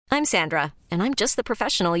I'm Sandra, and I'm just the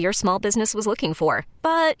professional your small business was looking for.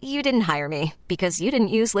 But you didn't hire me because you didn't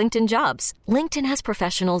use LinkedIn Jobs. LinkedIn has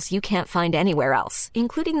professionals you can't find anywhere else,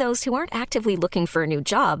 including those who aren't actively looking for a new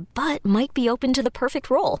job, but might be open to the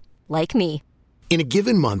perfect role, like me. In a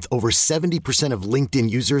given month, over 70% of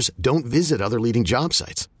LinkedIn users don't visit other leading job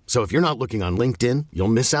sites. So if you're not looking on LinkedIn, you'll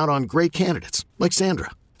miss out on great candidates like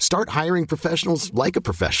Sandra. Start hiring professionals like a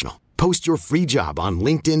professional. Post your free job on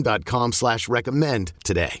linkedin.com/recommend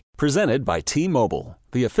today. Presented by T-Mobile,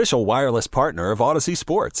 the official wireless partner of Odyssey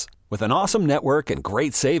Sports. With an awesome network and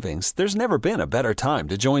great savings, there's never been a better time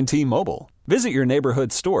to join T-Mobile. Visit your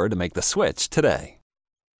neighborhood store to make the switch today.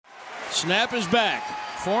 Snap is back.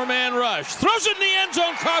 Four-man rush. Throws it in the end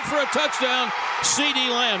zone. Caught for a touchdown. CeeDee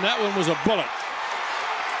Lamb. That one was a bullet.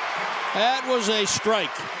 That was a strike.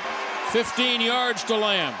 15 yards to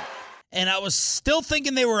Lamb. And I was still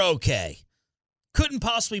thinking they were okay. Couldn't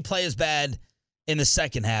possibly play as bad in the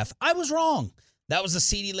second half. I was wrong. That was a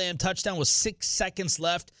CeeDee Lamb touchdown with 6 seconds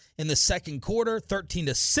left in the second quarter,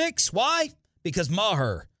 13-6. Why? Because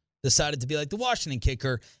Maher decided to be like the Washington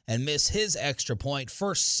kicker and miss his extra point.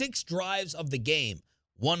 First 6 drives of the game,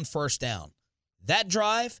 1 first down. That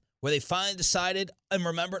drive where they finally decided and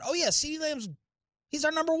remembered, oh yeah, CeeDee Lamb's, he's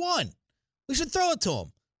our number one. We should throw it to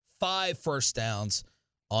him. 5 first downs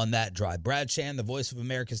on that drive. Brad Shand, the voice of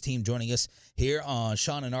America's team, joining us here on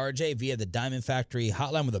Sean and RJ via the Diamond Factory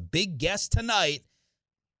hotline with a big guest tonight.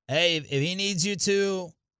 Hey, if he needs you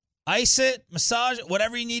to ice it, massage it,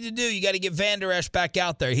 whatever you need to do, you got to get Van Der Esch back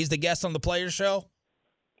out there. He's the guest on the Players Show.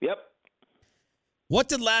 Yep. What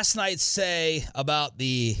did last night say about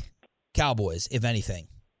the Cowboys, if anything?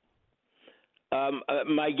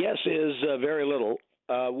 My guess is very little.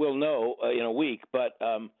 We'll know in a week, but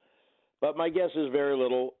my guess is very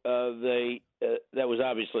little. That was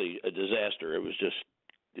obviously a disaster. It was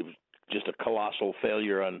just a colossal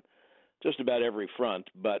failure on just about every front.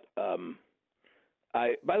 But by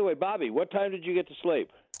the way, Bobby, what time did you get to sleep?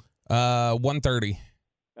 1:30.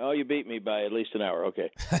 Oh, you beat me by at least an hour. Okay.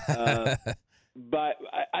 But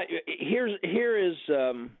here's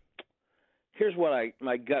what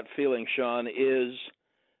my gut feeling, Sean, is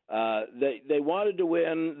they wanted to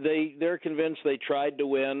win. They're convinced they tried to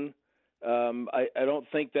win. I don't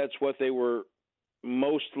think that's what they were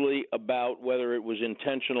mostly about, whether it was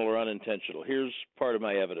intentional or unintentional. Here's part of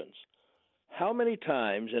my evidence. How many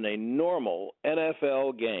times in a normal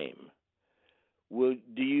NFL game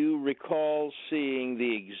do you recall seeing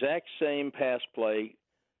the exact same pass play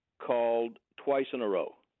called twice in a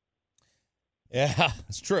row? Yeah,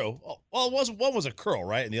 it's true. Well, one was a curl,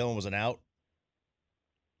 right? And the other one was an out.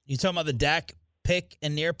 You talking about the Dak pick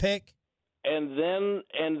and near pick? And then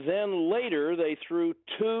later they threw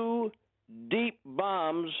 2 deep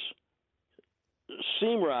bombs,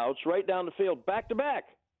 seam routes right down the field, back to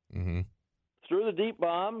back. Mm-hmm. Threw the deep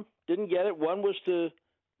bomb, didn't get it. One was to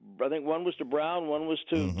Brown, one was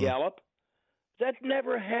to Gallup. That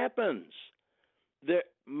never happens.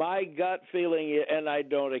 My gut feeling, and I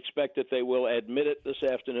don't expect that they will admit it this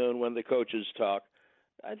afternoon when the coaches talk,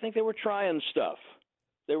 I think they were trying stuff.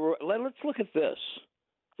 Let's look at this.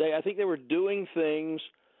 I think they were doing things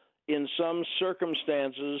in some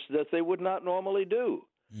circumstances that they would not normally do.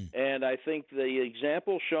 And I think the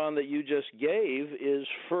example, Sean, that you just gave is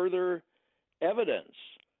further evidence.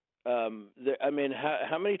 How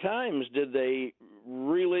many times did they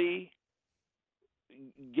really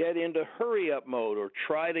get into hurry-up mode or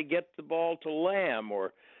try to get the ball to Lamb?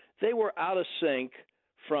 Or they were out of sync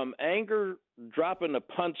from anger dropping a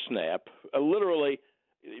punt snap. Literally,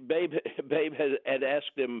 Babe had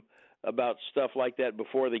asked him about stuff like that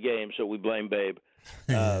before the game, so we blame Babe.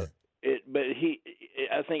 I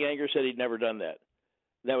think Anger said he'd never done that.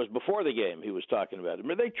 That was before the game he was talking about it.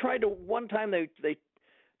 They tried to one time. They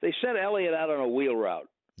sent Elliott out on a wheel route.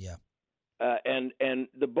 Yeah. And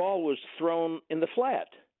the ball was thrown in the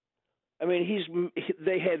flat. I mean,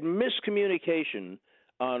 they had miscommunication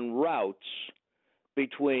on routes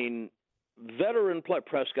between veteran play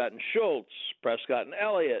Prescott and Schultz, Prescott and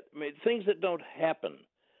Elliott. I mean, things that don't happen.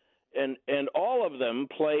 And all of them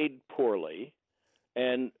played poorly.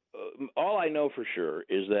 And all I know for sure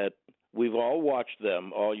is that we've all watched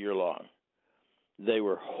them all year long. They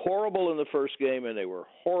were horrible in the first game, and they were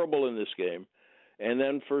horrible in this game. And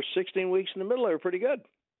then for 16 weeks in the middle, they were pretty good.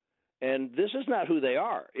 And this is not who they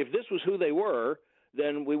are. If this was who they were,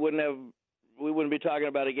 then we wouldn't be talking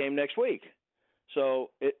about a game next week.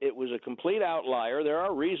 So it was a complete outlier. There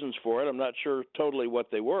are reasons for it. I'm not sure totally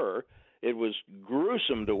what they were. It was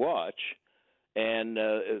gruesome to watch. And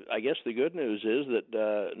I guess the good news is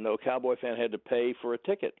that no Cowboy fan had to pay for a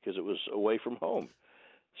ticket because it was away from home.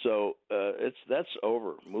 So that's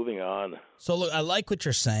over. Moving on. So, look, I like what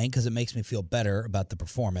you're saying because it makes me feel better about the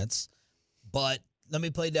performance. But let me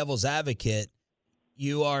play devil's advocate.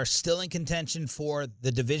 You are still in contention for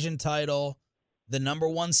the division title, the number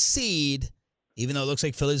 1 seed, even though it looks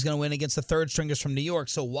like Philly's going to win against the third stringers from New York.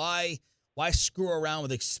 So why screw around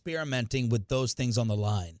with experimenting with those things on the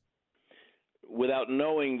line? Without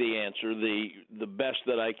knowing the answer, the best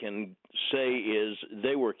that I can say is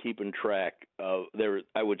they were keeping track of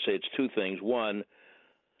I would say it's two things. One,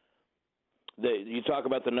 you talk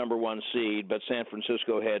about the number 1 seed, but San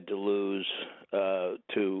Francisco had to lose to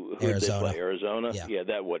who did they play? Arizona. Yeah,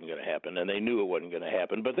 that wasn't going to happen, and they knew it wasn't going to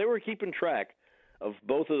happen. But they were keeping track of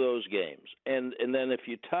both of those games, and then if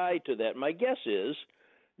you tie to that, my guess is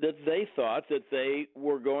that they thought that they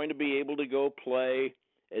were going to be able to go play,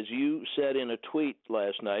 as you said in a tweet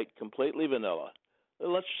last night, completely vanilla.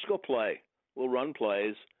 Let's just go play. We'll run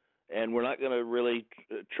plays, and we're not going to really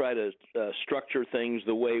try to structure things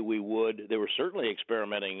the way we would. They were certainly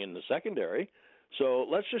experimenting in the secondary. So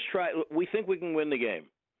let's just try. We think we can win the game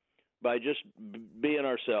by just being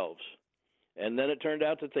ourselves. And then it turned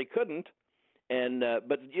out that they couldn't. And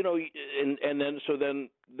but you know, and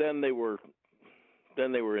then they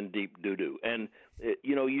were in deep doo-doo. And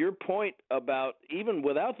you know, your point about even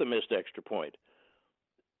without the missed extra point,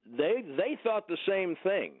 they thought the same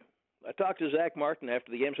thing. I talked to Zach Martin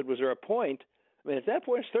after the game. Said, "Was there a point?" I mean, at that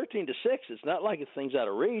point, it's 13-6. It's not like it's things out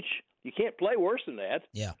of reach. You can't play worse than that.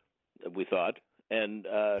 Yeah, we thought, and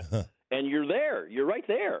you're there. You're right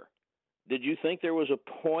there. Did you think there was a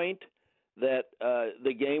point that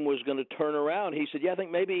the game was going to turn around? He said, "Yeah, I think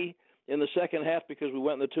maybe in the second half because we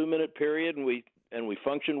went in the 2-minute period and we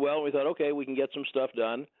functioned well. We thought, okay, we can get some stuff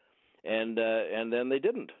done, and then they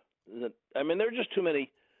didn't. I mean, there are just too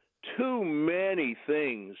many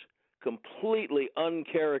things." Completely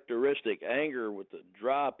uncharacteristic. Anger with the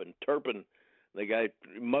drop, and Turpin, the guy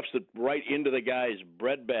muffs it right into the guy's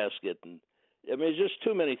breadbasket, and I mean, it's just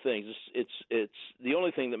too many things. It's the only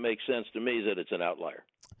thing that makes sense to me is that it's an outlier.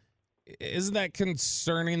 Isn't that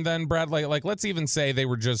concerning then, Brad? Like let's even say they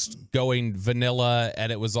were just going vanilla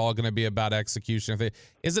and it was all going to be about execution.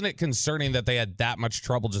 Isn't it concerning that they had that much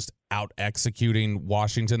trouble just out executing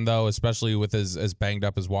Washington, though, especially with as banged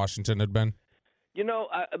up as Washington had been? You know,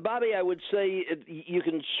 Bobby, I would say you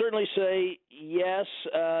can certainly say yes.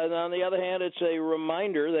 And on the other hand, it's a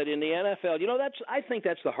reminder that in the NFL, you know, I think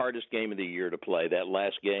that's the hardest game of the year to play, that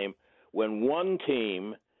last game, when one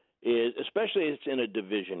team is, especially if it's in a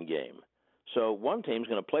division game. So one team's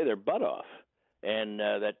going to play their butt off. And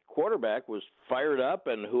that quarterback was fired up,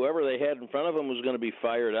 and whoever they had in front of him was going to be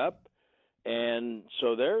fired up. And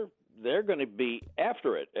so they're going to be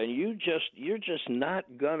after it. And you're just not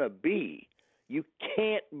going to be. You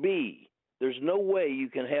can't be. There's no way you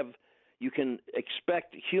can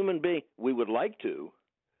expect human beings. We would like to.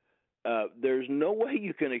 There's no way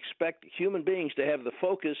you can expect human beings to have the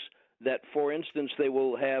focus that, for instance, they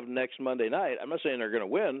will have next Monday night. I'm not saying they're going to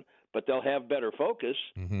win, but they'll have better focus.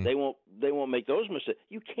 Mm-hmm. They won't make those mistakes.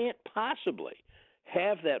 You can't possibly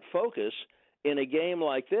have that focus in a game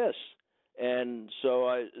like this. And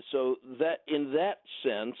so that in that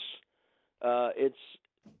sense, it's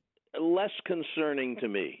less concerning to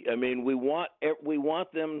me. I mean, we want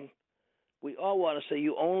them. We all want to say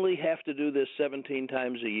you only have to do this 17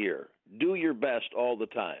 times a year. Do your best all the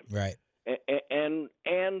time. Right. And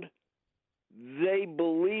they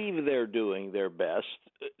believe they're doing their best.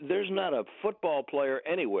 There's not a football player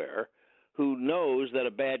anywhere who knows that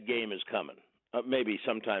a bad game is coming. Maybe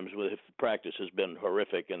sometimes if practice has been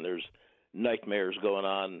horrific and there's nightmares going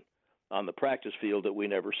on the practice field that we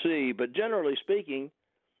never see. But generally speaking,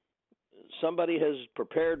 somebody has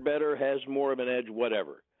prepared better, has more of an edge,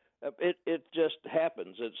 whatever. It just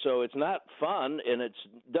happens. So it's not fun, and it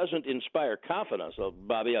doesn't inspire confidence. So,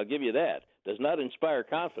 Bobby, I'll give you that. It does not inspire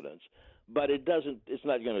confidence, but it's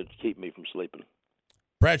not going to keep me from sleeping.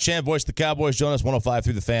 Brad Sham, voice of the Cowboys, join us 105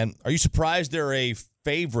 through the Fan. Are you surprised they're a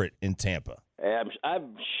favorite in Tampa?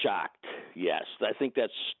 I'm shocked. Yes, I think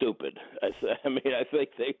that's stupid. I mean, I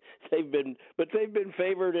think they've been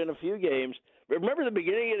favored in a few games. Remember the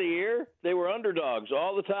beginning of the year? They were underdogs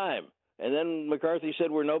all the time. And then McCarthy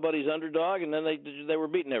said we're nobody's underdog, and then they were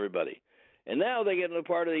beating everybody. And now they get in a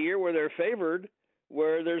part of the year where they're favored,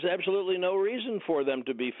 where there's absolutely no reason for them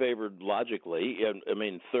to be favored logically. I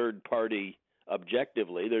mean, third party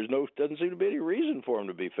objectively, doesn't seem to be any reason for them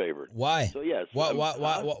to be favored. Why? So yes.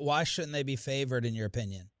 Why shouldn't they be favored in your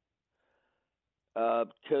opinion?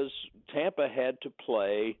 Because Tampa had to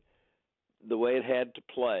play the way it had to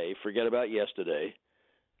play. Forget about yesterday.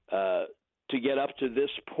 to get up to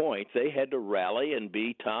this point, they had to rally and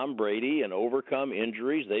be Tom Brady and overcome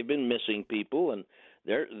injuries. They've been missing people, and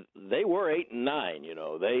they were 8-9. You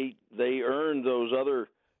know, they earned those other.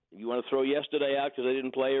 You want to throw yesterday out because they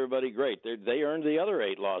didn't play everybody great. They earned the other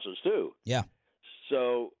 8 losses too. Yeah.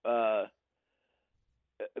 So,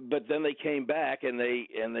 but then they came back and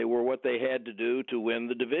they were what they had to do to win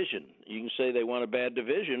the division. You can say they won a bad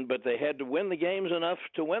division, but they had to win the games enough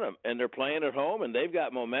to win them. And they're playing at home, and they've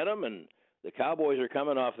got momentum, and the Cowboys are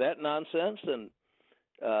coming off that nonsense. And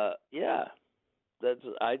I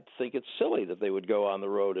think it's silly that they would go on the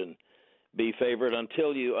road and be favored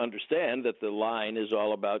until you understand that the line is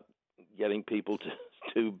all about getting people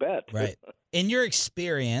to bet. Right. In your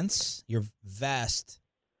experience, your vast,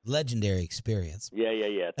 legendary experience. Yeah.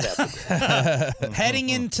 Heading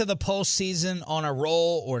into the postseason on a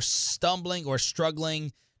roll or stumbling or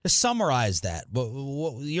struggling, to summarize that,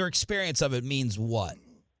 your experience of it means what?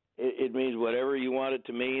 It means whatever you want it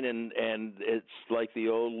to mean, and it's like the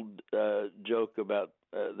old joke about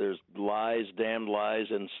there's lies, damned lies,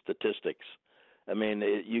 and statistics. I mean,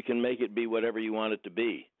 you can make it be whatever you want it to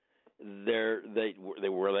be. Were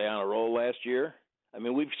they on a roll last year? I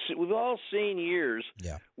mean, we've all seen years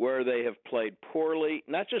where they have played poorly.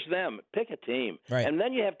 Not just them. Pick a team, right. And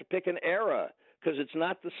then you have to pick an era because it's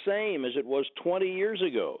not the same as it was 20 years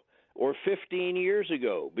ago or 15 years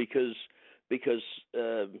ago because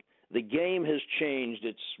the game has changed.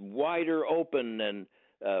 It's wider open, and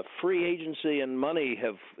free agency and money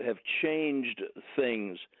have changed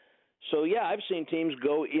things. So, yeah, I've seen teams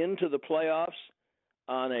go into the playoffs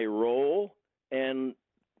on a roll and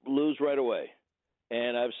lose right away.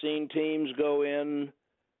 And I've seen teams go in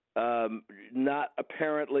not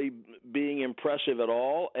apparently being impressive at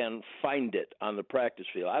all and find it on the practice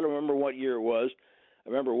field. I don't remember what year it was. I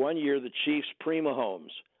remember one year the Chiefs,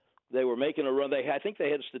 pre-Mahomes, they were making a run. I think they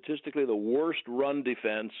had statistically the worst run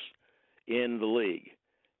defense in the league.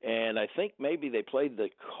 And I think maybe they played the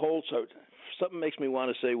Colts. Something makes me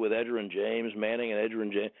want to say with Edgerrin James, Manning and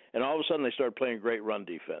Edgerrin James, and all of a sudden they started playing great run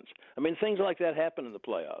defense. I mean, things like that happen in the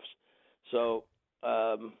playoffs. So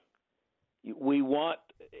we want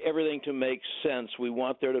everything to make sense. We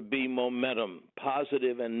want there to be momentum,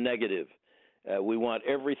 positive and negative. We want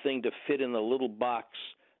everything to fit in the little box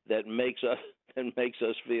that makes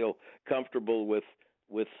us feel comfortable with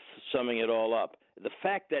summing it all up. The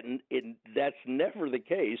fact that that's never the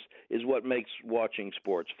case is what makes watching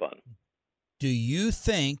sports fun. Do you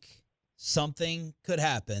think something could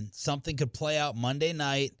happen, something could play out Monday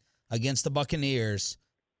night against the Buccaneers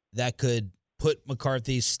that could put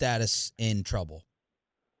McCarthy's status in trouble?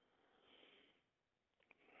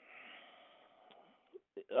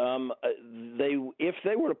 If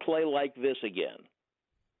they were to play like this again,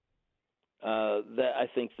 that I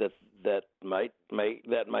think that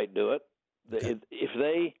might do it. Okay.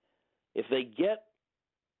 If they get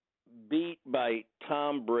beat by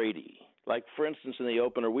Tom Brady, like for instance in the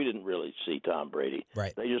opener, we didn't really see Tom Brady.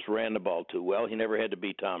 Right. They just ran the ball too well. He never had to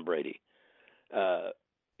beat Tom Brady.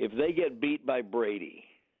 If they get beat by Brady,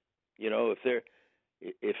 you know,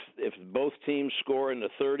 if both teams score in the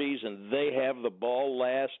 30s and they have the ball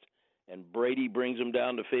last and Brady brings them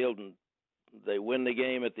down the field and they win the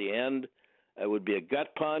game at the end, it would be a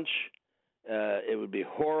gut punch. It would be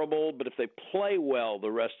horrible. But if they play well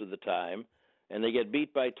the rest of the time and they get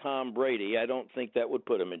beat by Tom Brady, I don't think that would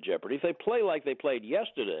put them in jeopardy. If they play like they played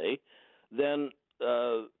yesterday, then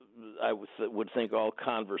I would think all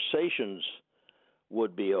conversations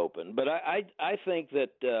would be open. But I think that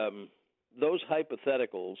those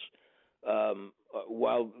hypotheticals,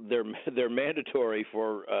 while they're mandatory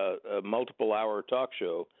for a multiple-hour talk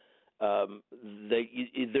show,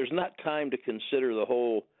 there's not time to consider the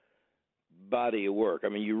whole body of work. I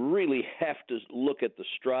mean, you really have to look at the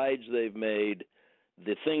strides they've made,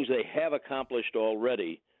 the things they have accomplished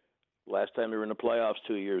already. Last time they were in the playoffs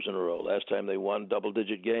 2 years in a row. Last time they won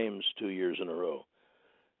double-digit games 2 years in a row.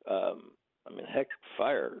 I mean, heck,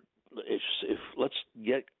 fire. Let's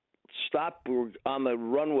stop. We're on the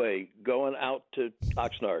runway going out to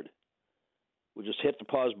Oxnard. We'll just hit the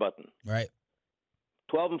pause button. Right.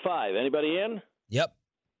 12-5. Anybody in? Yep.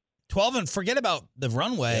 12 and forget about the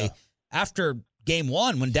runway after game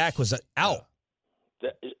one when Dak was out.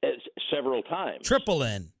 Several times. Triple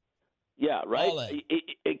in. Yeah, right.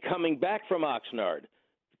 Coming back from Oxnard,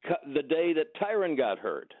 the day that Tyron got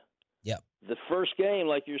hurt. Yep. The first game,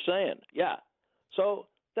 like you're saying. Yeah. So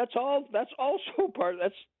that's all. That's also part.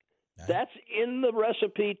 That's in the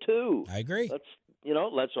recipe too. I agree. Let's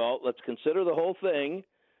consider the whole thing,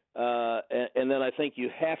 and then I think you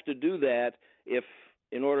have to do that if,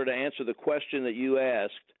 in order to answer the question that you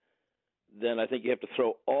asked, then I think you have to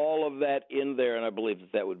throw all of that in there, and I believe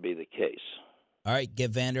that would be the case. All right, get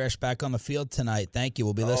Van Der Esch back on the field tonight. Thank you.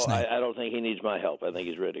 We'll be listening. I don't think he needs my help. I think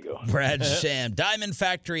he's ready to go. Brad Sham, Diamond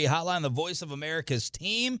Factory Hotline, the voice of America's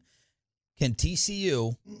team. Can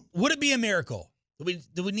TCU, would it be a miracle?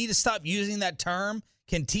 Do we need to stop using that term?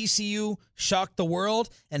 Can TCU shock the world?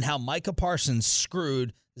 And how Micah Parsons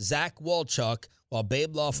screwed Zach Walchuk while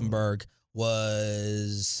Babe Laufenberg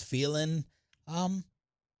was feeling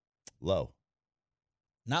low.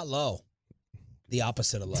 Not low. The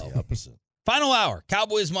opposite of low. The opposite. Final hour,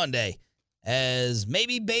 Cowboys Monday, as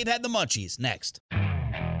maybe Babe had the munchies. Next.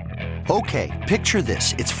 Okay, picture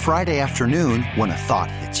this. It's Friday afternoon when a thought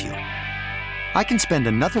hits you. I can spend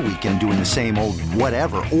another weekend doing the same old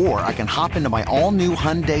whatever, or I can hop into my all-new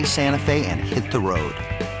Hyundai Santa Fe and hit the road.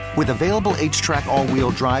 With available H-Track all-wheel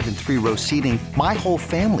drive and 3-row seating, my whole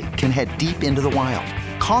family can head deep into the wild.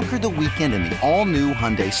 Conquer the weekend in the all-new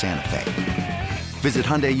Hyundai Santa Fe. Visit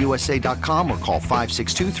HyundaiUSA.com or call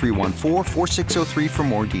 562-314-4603 for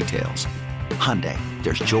more details. Hyundai,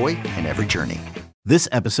 there's joy in every journey. This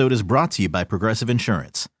episode is brought to you by Progressive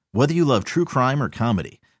Insurance. Whether you love true crime or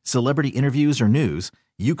comedy, celebrity interviews or news,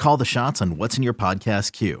 you call the shots on what's in your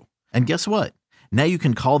podcast queue. And guess what? Now you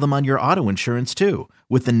can call them on your auto insurance too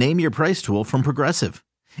with the Name Your Price tool from Progressive.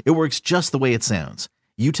 It works just the way it sounds.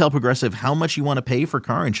 You tell Progressive how much you want to pay for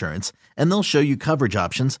car insurance, and they'll show you coverage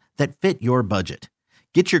options that fit your budget.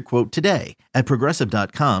 Get your quote today at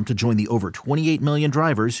Progressive.com to join the over 28 million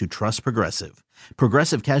drivers who trust Progressive.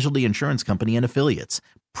 Progressive Casualty Insurance Company and Affiliates.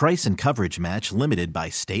 Price and coverage match limited by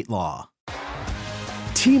state law.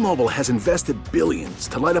 T-Mobile has invested billions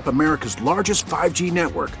to light up America's largest 5G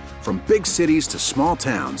network, from big cities to small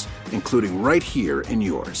towns, including right here in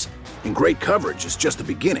yours. And great coverage is just the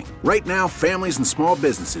beginning. Right now, families and small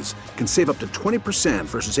businesses can save up to 20%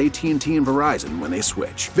 versus AT&T and Verizon when they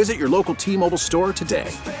switch. Visit your local T-Mobile store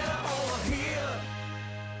today.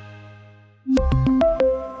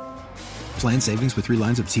 Plan savings with 3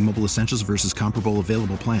 lines of T-Mobile Essentials versus comparable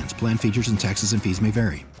available plans. Plan features and taxes and fees may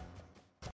vary.